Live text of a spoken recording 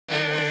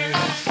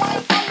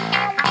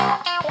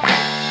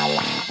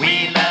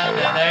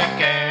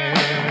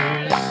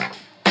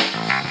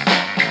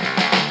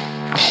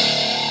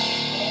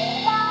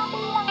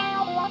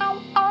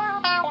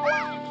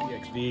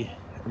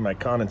my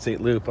condensate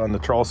loop on the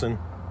Traulsen.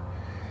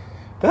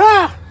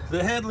 Ah!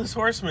 The Headless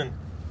Horseman.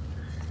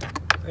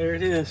 There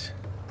it is.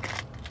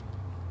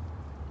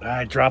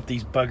 I dropped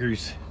these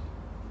buggers.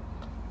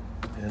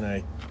 And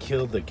I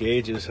killed the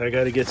gauges. I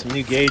got to get some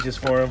new gauges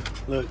for them.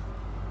 Look.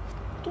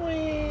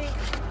 Twink.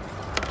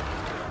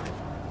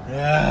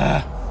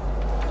 Ah.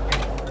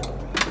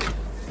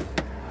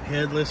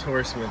 Headless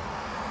Horseman.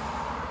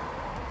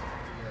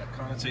 Yeah,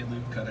 condensate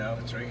loop cut out.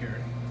 It's right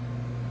here.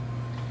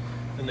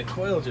 And the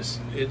coil just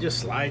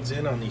slides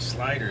in on these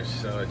sliders.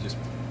 So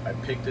I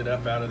picked it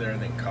up out of there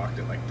and then cocked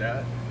it like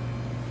that.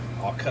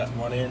 I'll cut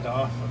one end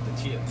off of the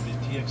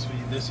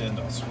TXV. This end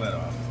I'll sweat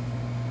off.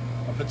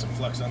 I'll put some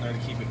flux on there to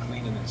keep it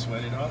clean and then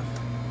sweat it off.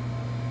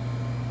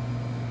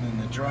 And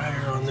then the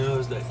dryer on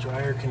those, that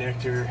dryer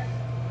connector,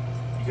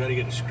 you got to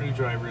get a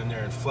screwdriver in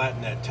there and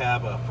flatten that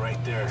tab up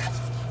right there.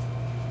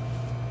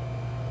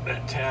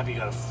 That tab you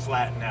got to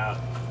flatten out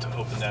to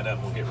open that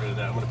up. We'll get rid of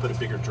that. I'm going to put a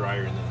bigger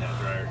dryer in than that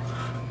dryer.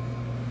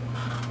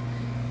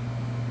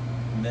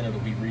 And then it'll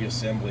be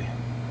reassembly.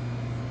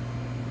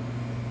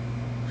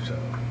 So,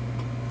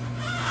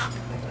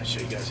 I'll show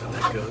you guys how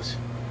that goes.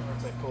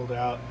 Once I pulled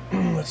out,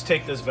 let's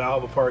take this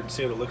valve apart and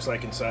see what it looks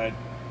like inside.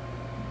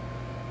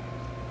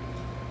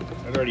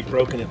 I've already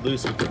broken it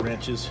loose with the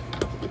wrenches.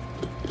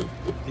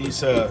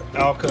 These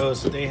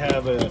Alcos, they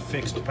have a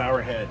fixed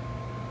power head.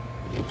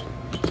 You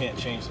can't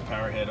change the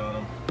power head on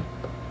them.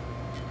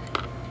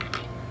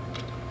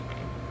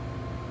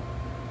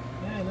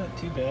 Yeah, not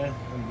too bad.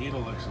 The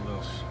needle looks a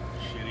little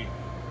shitty.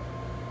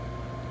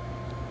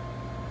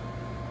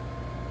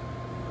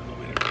 A little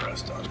bit of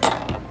crust on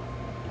there.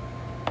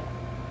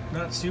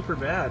 Not super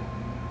bad.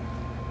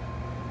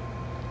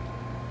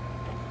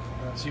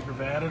 Not super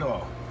bad at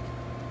all.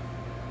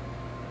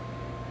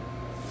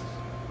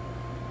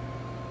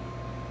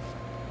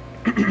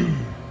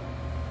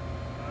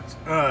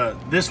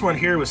 This one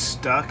here was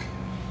stuck.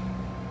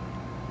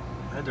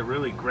 I had to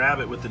really grab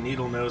it with the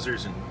needle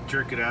nosers and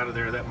jerk it out of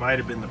there. That might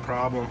have been the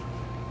problem.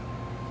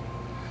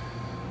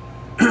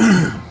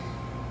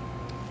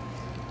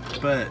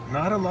 But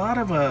not a lot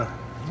of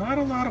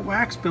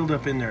wax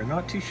buildup in there.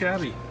 Not too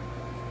shabby.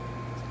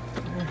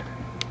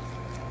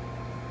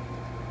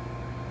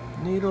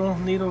 Needle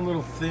a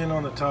little thin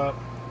on the top.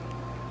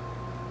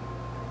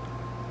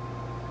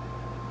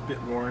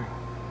 Bit worn.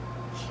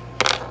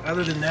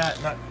 Other than that,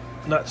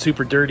 not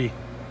super dirty.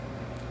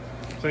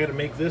 So I got to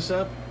make this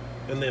up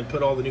and then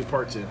put all the new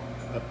parts in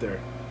up there.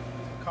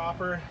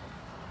 Copper.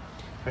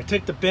 I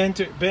took the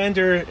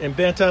bender and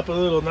bent up a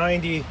little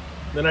 90.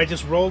 Then I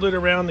just rolled it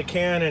around the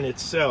cannon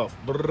itself.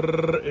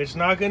 It's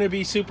not going to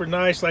be super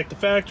nice like the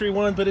factory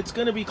one, but it's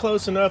going to be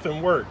close enough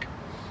and work.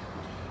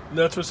 And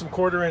that's with some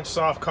 1/4 inch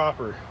soft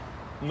copper.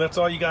 And that's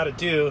all you got to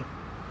do.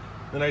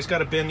 Then I just got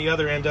to bend the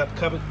other end up,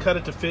 cut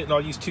it to fit, and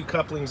I'll use 2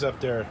 couplings up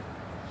there.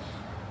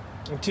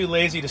 I'm too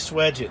lazy to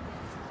swedge it.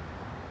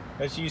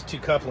 I just use 2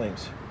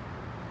 couplings.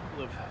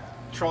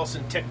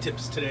 Traulsen tech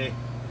tips today.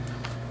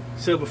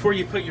 So before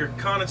you put your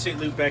condensate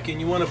loop back in,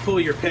 you want to pull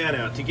your pan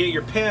out. To get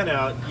your pan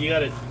out, you got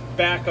to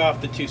back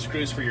off the 2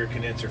 screws for your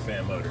condenser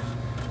fan motor.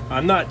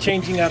 I'm not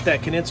changing out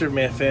that condenser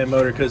fan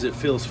motor because it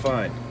feels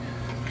fine.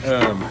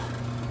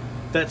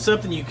 That's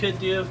something you could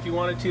do if you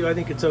wanted to. I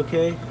think it's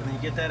okay. And then you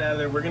get that out of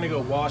there. We're going to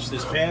go wash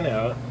this pan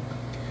out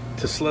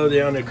to slow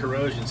down the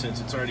corrosion since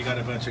it's already got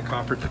a bunch of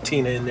copper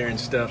patina in there and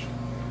stuff.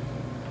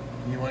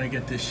 You want to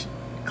get this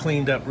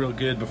cleaned up real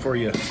good before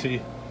you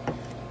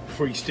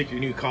stick your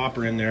new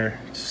copper in there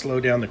to slow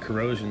down the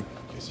corrosion.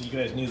 Okay, so you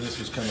guys knew this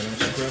was coming. I'm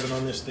just rubbing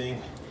on this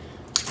thing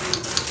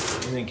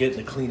and then getting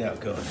the clean out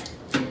going.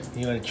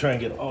 You want to try and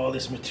get all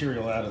this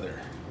material out of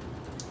there.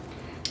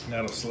 And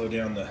that'll slow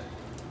down the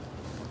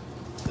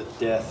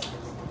death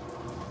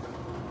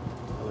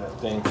of that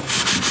thing.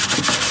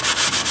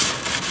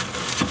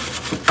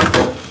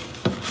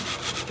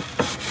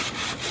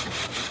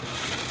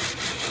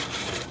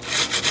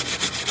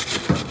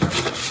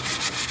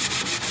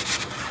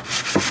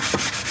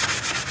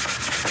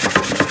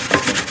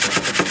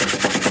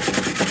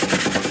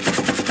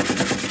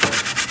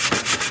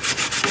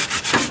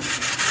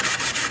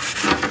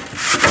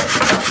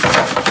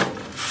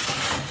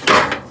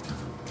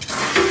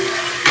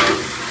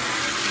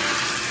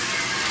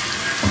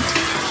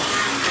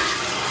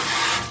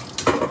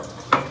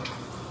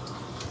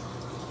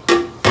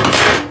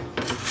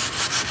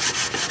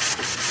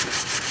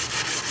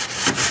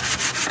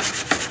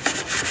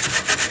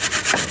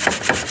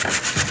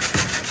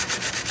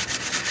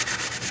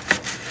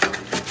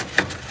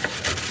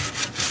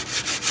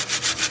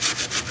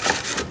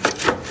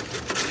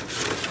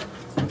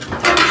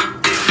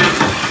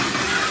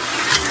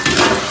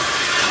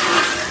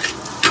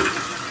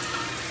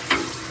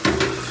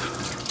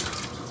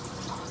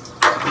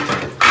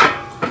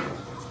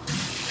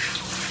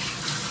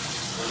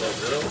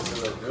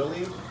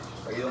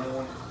 Are you the only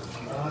one?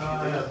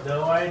 I have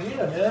no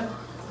idea, man.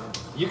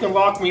 You can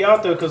lock me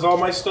out though, because all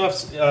my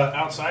stuff's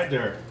outside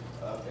there.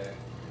 Okay.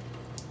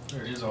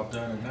 There it is, all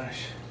done and nice.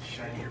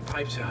 Shiny your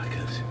pipes out,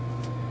 because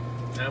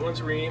that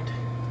one's reamed.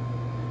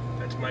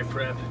 That's my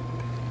prep.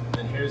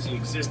 And then here's the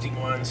existing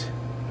ones.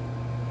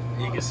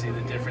 You can see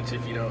the difference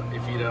if you don't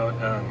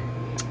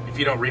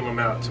ream them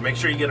out. So make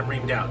sure you get them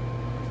reamed out.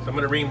 So I'm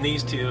going to ream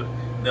these two,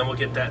 then we'll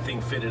get that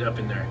thing fitted up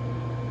in there.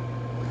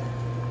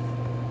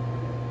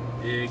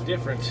 Big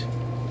difference.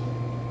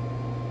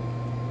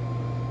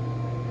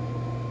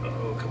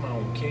 Oh, come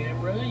on,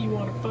 camera. You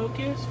want to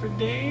focus for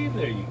Dave?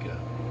 There you go. All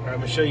right, I'm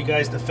going to show you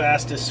guys the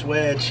fastest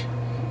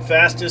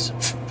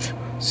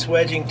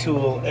swedging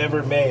tool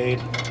ever made.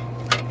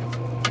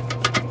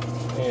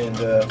 And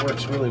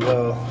works really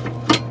well.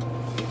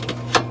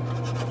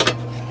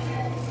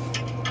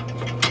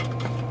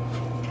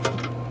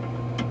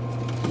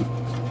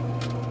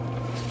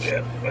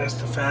 Yep, that's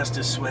the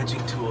fastest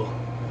swedging tool.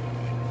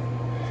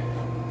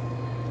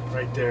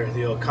 Right there,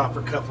 the old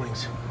copper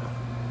couplings.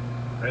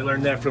 I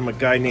learned that from a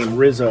guy named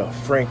Rizzo,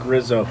 Frank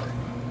Rizzo.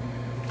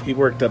 He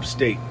worked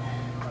upstate.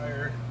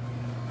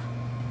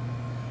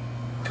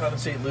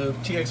 Condensate lube,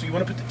 TXV. You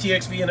want to put the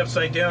TXV in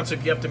upside down, so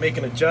if you have to make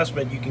an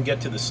adjustment, you can get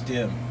to the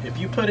stem. If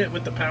you put it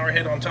with the power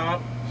head on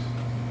top,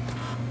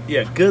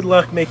 yeah, good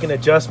luck making an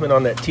adjustment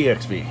on that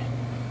TXV.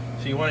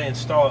 So you want to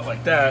install it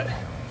like that.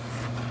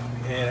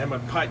 And I have my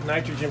pipe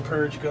nitrogen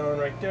purge going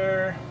right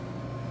there.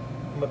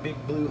 My big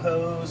blue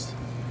hose.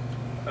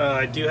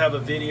 I do have a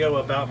video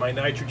about my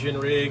nitrogen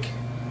rig.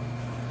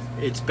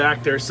 It's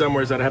back there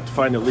somewhere, so I'd have to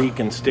find a leak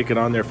and stick it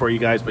on there for you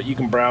guys, but you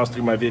can browse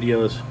through my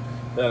videos.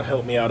 That'll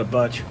help me out a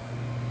bunch.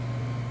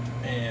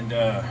 And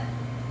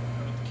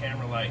with the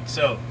camera light.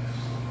 So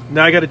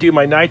now I got to do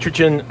my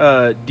nitrogen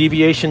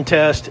deviation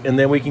test, and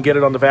then we can get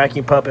it on the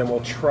vacuum pump, and we'll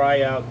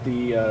try out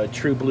the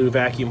True Blue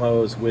vacuum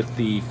hose with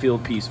the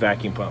Field-Piece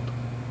vacuum pump.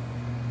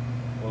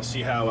 We'll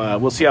see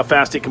how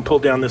fast it can pull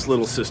down this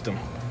little system.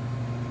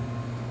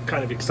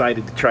 Kind of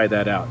excited to try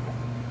that out.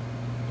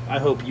 I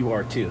hope you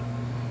are too.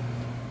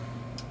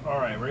 All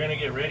right, we're gonna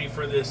get ready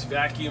for this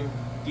vacuum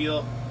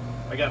deal.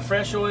 I got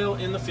fresh oil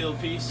in the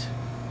Field-Piece.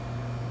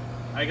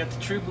 I got the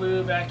True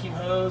Blue vacuum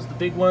hose, the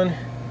big one.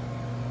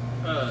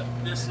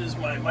 This is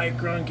my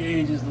micron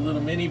gauge, is the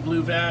little mini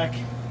blue vac.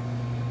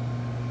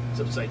 It's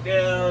upside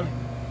down.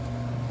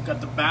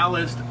 Got the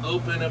ballast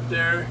open up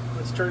there.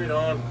 Let's turn it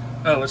on.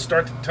 Oh, let's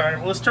start the timer.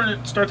 Well, let's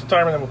start the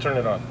timer, and then we'll turn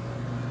it on.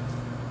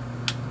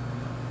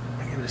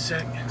 I'll give it a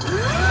sec. All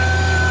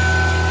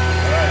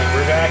right,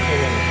 we're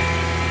vacuuming.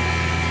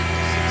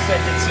 6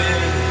 seconds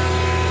in.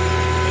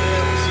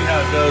 And we'll see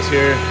how it goes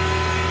here.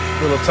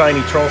 Little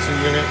tiny Traulsen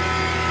unit.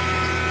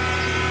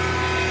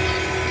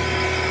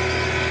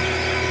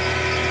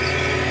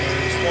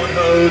 One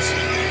hose.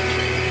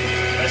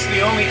 That's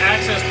the only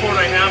access port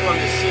I have on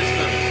this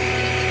system.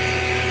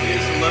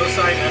 Here's the low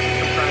side at the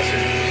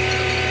compressor.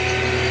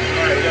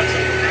 Alright, we got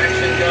some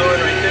action going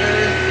right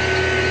there.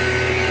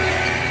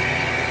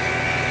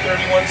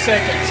 31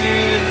 seconds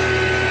in.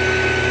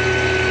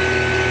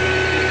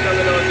 We're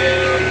coming on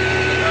down.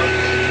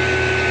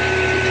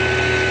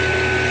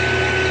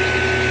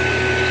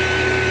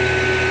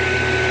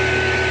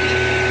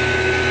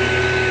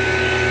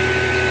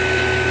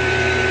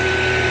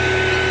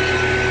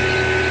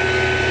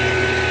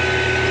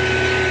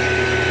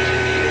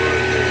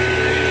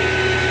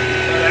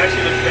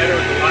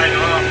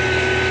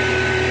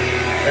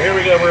 Here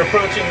we go, we're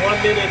approaching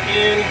 1 minute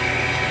in.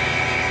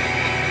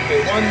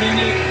 Okay, 1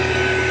 minute,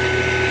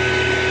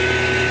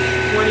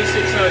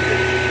 2600.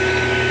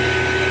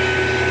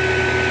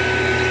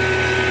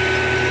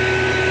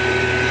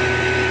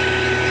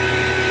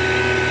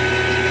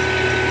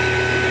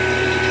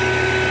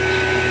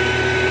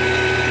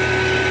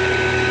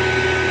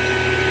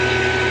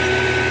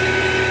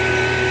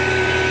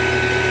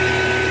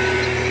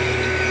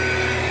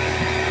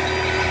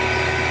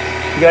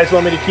 You guys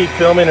want me to keep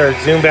filming or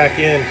zoom back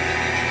in?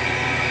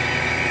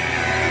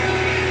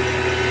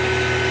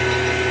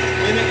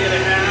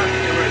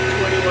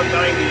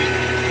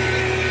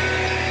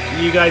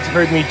 You guys have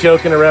heard me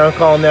joking around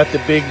calling that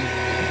the big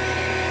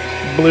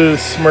blue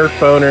Smurf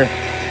boner.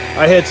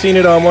 I had seen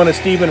it on one of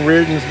Stephen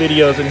Reardon's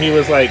videos, and he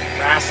was like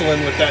wrestling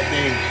with that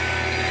thing.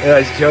 And I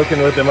was joking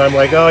with him. I'm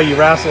like, oh, you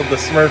wrestled the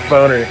Smurf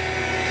boner.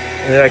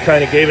 And then I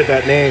kind of gave it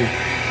that name.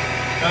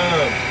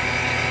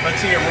 Let's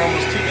see, we're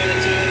almost 2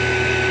 minutes in.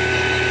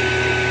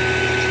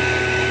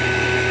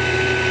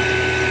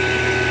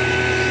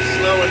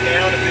 Slowing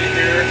down a bit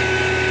here.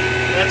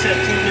 That's at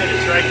 2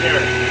 minutes right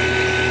there.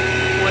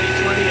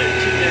 2020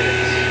 at 2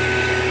 minutes.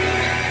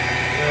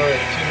 Alright,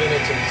 2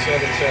 minutes and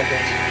 7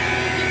 seconds.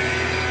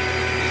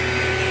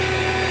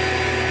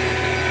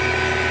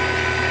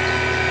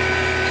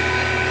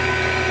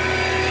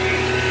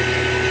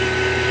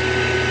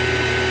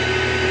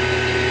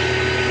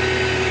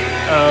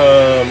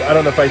 I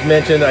don't know if I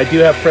mentioned, I do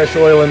have fresh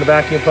oil in the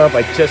vacuum pump.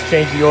 I just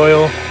changed the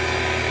oil.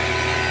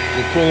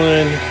 We're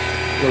pulling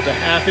with a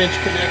 1/2-inch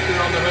connector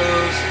on the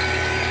hose.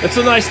 That's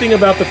the nice thing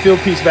about the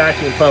Field-Piece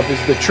vacuum pump is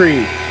the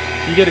tree.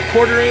 You get a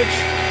 1/4 inch,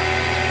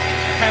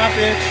 a 1/2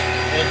 inch,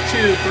 and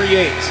 2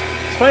 3/8.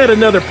 If I had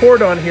another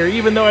port on here,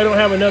 even though I don't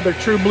have another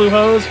True Blue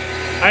hose,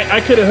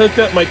 I could have hooked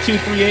up my 2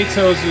 3/8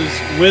 hoses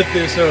with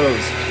this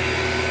hose.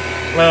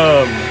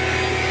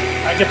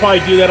 I could probably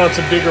do that on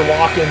some bigger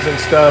walk-ins and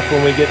stuff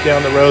when we get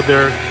down the road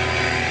there.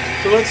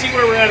 So let's see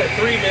where we're at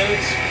 3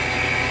 minutes.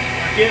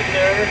 We're getting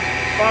there.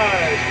 5,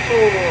 4,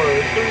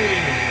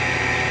 3,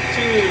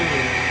 2,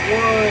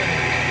 1.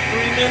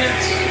 3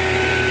 minutes.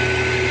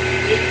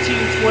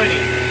 18:20.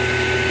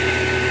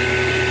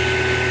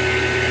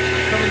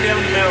 Coming down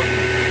the mountain.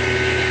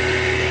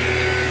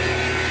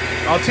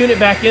 I'll tune it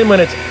back in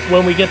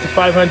when we get to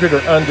 500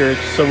 or under,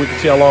 so we can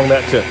see how long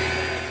that took.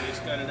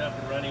 Just got it up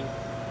and running.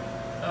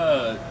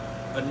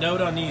 A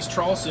note on these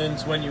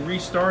Traulsens: when you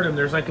restart them,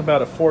 there's like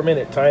about a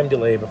 4-minute time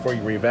delay before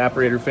your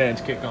evaporator fans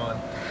kick on.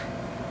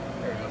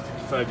 There we go,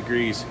 55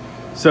 degrees.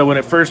 So when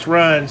it first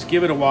runs,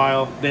 give it a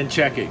while, then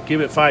check it. Give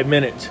it 5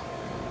 minutes.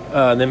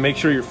 Then make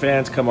sure your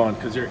fans come on,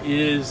 because there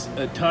is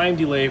a time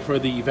delay for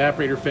the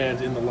evaporator fans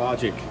in the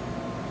logic.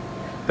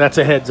 That's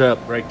a heads up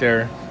right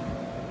there.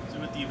 So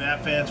with the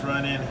evap fans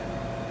running,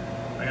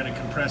 I got a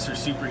compressor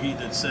superheat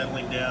that's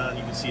settling down.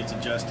 You can see it's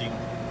adjusting.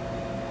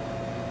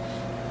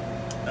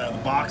 The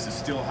box is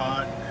still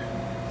hot.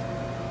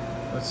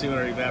 Let's see what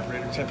our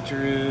evaporator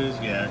temperature is.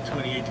 Yeah,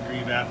 28 degree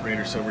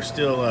evaporator, so we're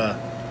still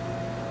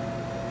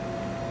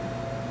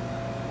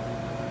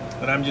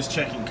but I'm just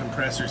checking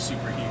compressor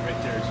superheat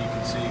right there, as you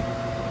can see.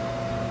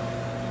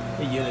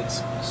 The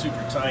unit's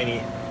super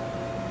tiny.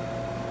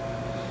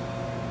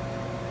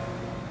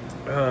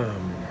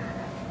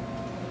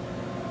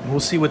 We'll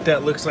see what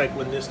that looks like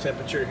when this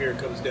temperature here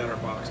comes down our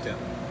box temp.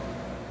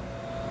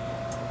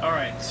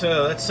 Alright,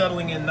 so that's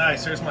settling in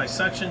nice. There's my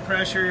suction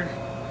pressure.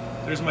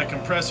 There's my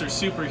compressor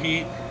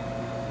superheat.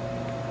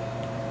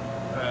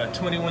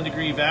 21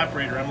 degree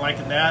evaporator. I'm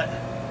liking that.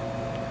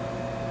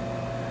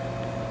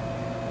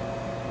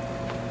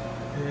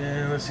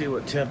 And let's see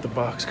what temp the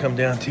box come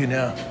down to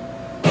now.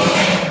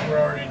 We're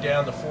already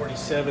down to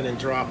 47 and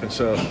dropping,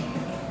 so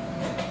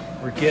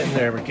we're getting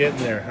there. We're getting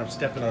there. I'm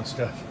stepping on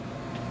stuff.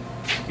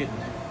 It's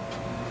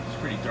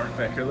pretty dark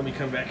back here. Let me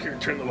come back here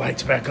and turn the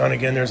lights back on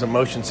again. There's a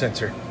motion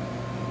sensor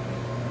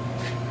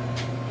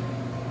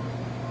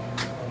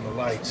on the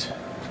lights.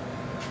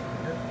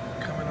 Yep,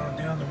 coming on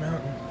down the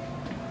mountain.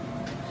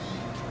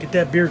 Get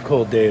that beer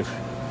cold, Dave.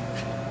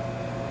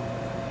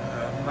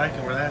 I'm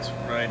liking where that's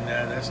riding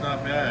at. That's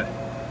not bad.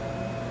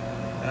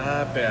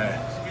 Not bad.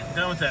 Just getting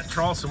done with that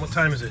Traulsen. What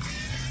time is it?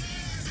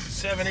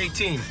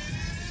 7:18.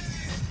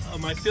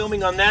 My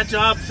filming on that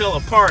job fell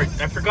apart.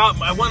 I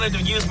forgot. I wanted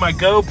to use my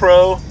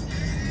GoPro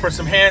for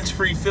some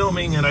hands-free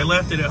filming, and I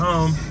left it at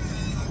home.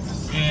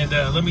 And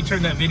let me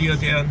turn that video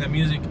down, that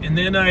music. And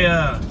then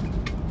I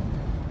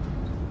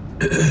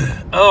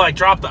I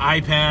dropped the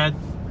iPad,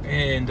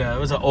 and it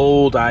was an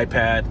old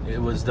iPad.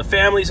 It was the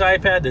family's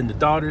iPad, then the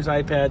daughter's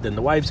iPad, then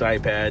the wife's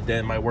iPad,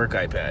 then my work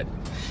iPad.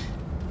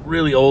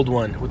 Really old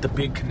one with the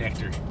big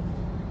connector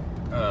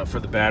for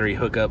the battery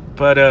hookup.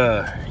 But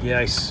yeah,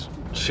 I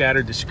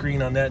shattered the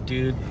screen on that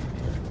dude,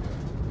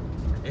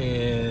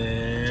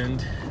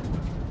 and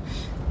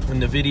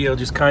the video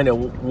just kind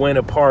of went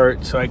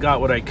apart. So I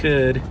got what I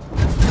could.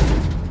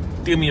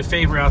 Do me a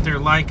favor out there,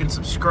 like and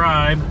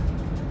subscribe.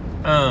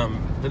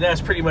 But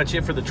that's pretty much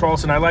it for the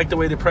Traulsen. I like the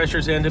way the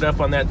pressures ended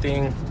up on that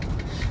thing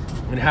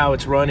and how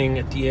it's running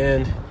at the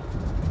end.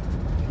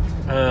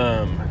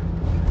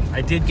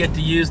 I did get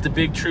to use the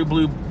big True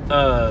Blue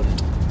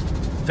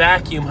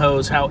vacuum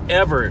hose.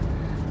 However,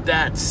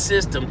 that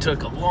system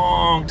took a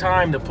long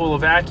time to pull a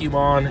vacuum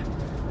on,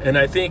 and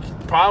I think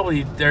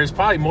there's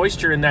probably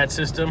moisture in that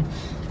system,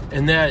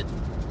 and that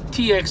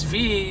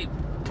TXV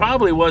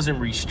probably wasn't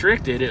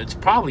restricted. It's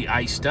probably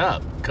iced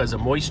up because of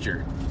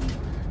moisture.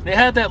 They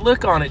had that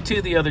look on it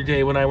too the other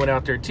day when I went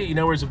out there too. You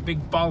know, there's a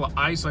big ball of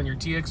ice on your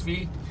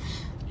TXV.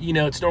 You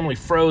know, it's normally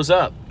froze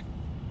up.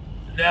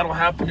 That'll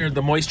happen, or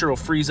the moisture will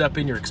freeze up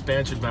in your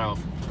expansion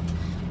valve.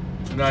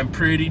 And I'm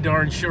pretty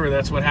darn sure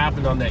that's what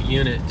happened on that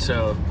unit.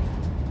 So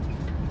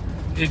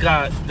it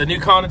got the new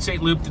condensate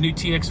loop, the new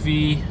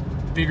TXV,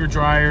 bigger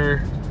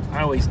dryer.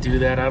 I always do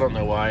that. I don't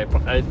know why. It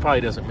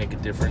probably doesn't make a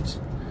difference.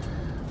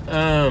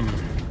 On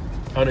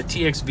a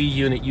TXV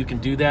unit, you can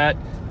do that.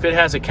 If it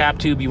has a cap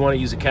tube, you want to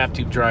use a cap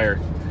tube dryer,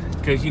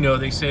 because you know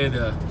they say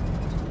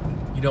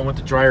you don't want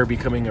the dryer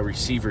becoming a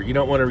receiver. You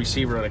don't want a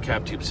receiver on a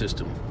cap tube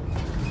system.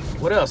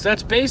 What else?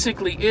 That's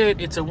basically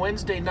it. It's a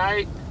Wednesday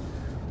night.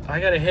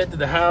 I gotta head to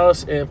the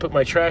house and put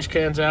my trash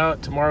cans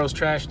out. Tomorrow's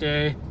trash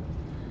day.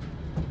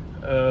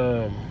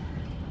 Other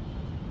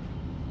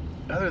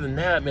than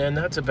that, man,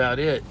 that's about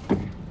it.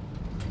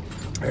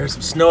 There's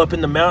some snow up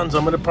in the mountains.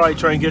 I'm gonna probably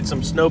try and get some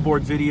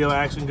snowboard video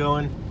action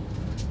going.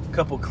 A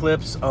couple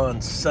clips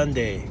on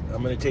Sunday.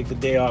 I'm gonna take the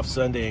day off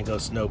Sunday and go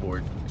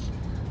snowboard.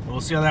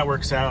 We'll see how that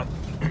works out.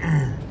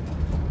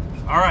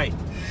 All right.